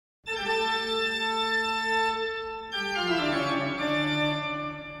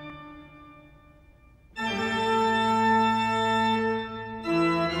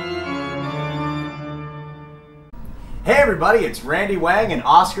Hey everybody, it's Randy Wang and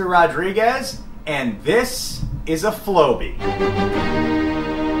Oscar Rodriguez, and this is a Flowbee.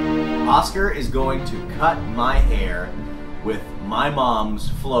 Oscar is going to cut my hair with my mom's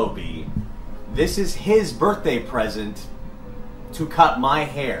Flowbee. This is his birthday present to cut my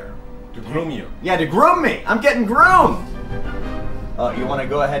hair. To groom you. Yeah, to groom me. I'm getting groomed. You want to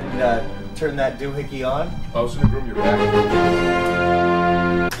go ahead and turn that doohickey on? I was going to groom your back.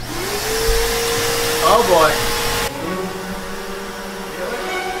 Oh boy.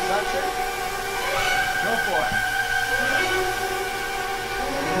 Go for it.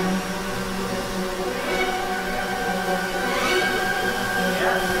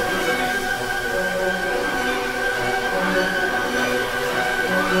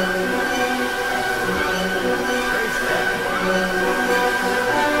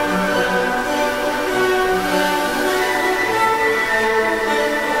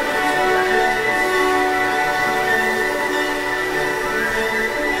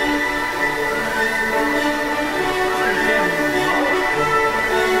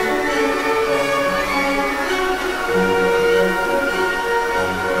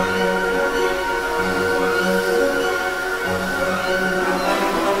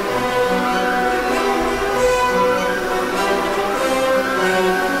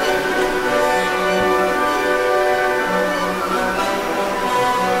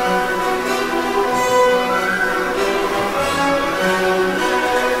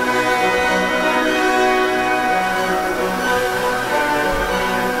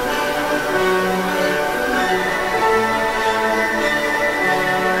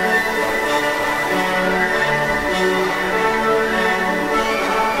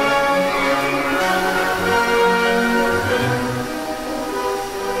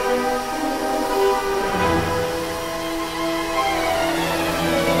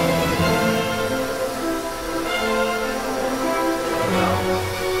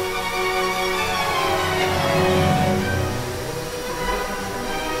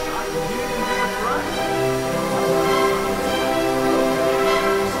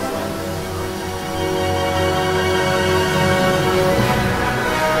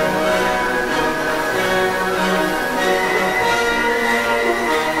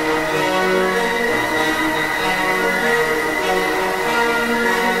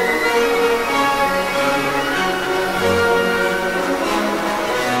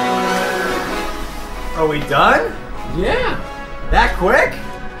 Are we done? Yeah. That quick?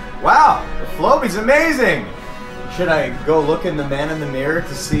 Wow, the Flowbee's amazing. Should I go look in the man in the mirror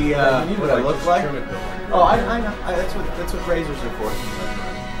to see what I look like? Oh, I know. That's what razors are for.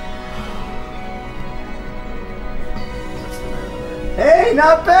 Hey,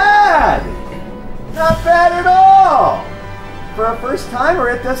 not bad. Not bad at all. For a first timer,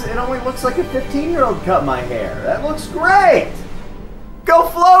 it only looks like a 15-year-old cut my hair. That looks great. Go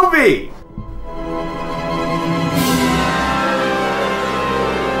Flowbee.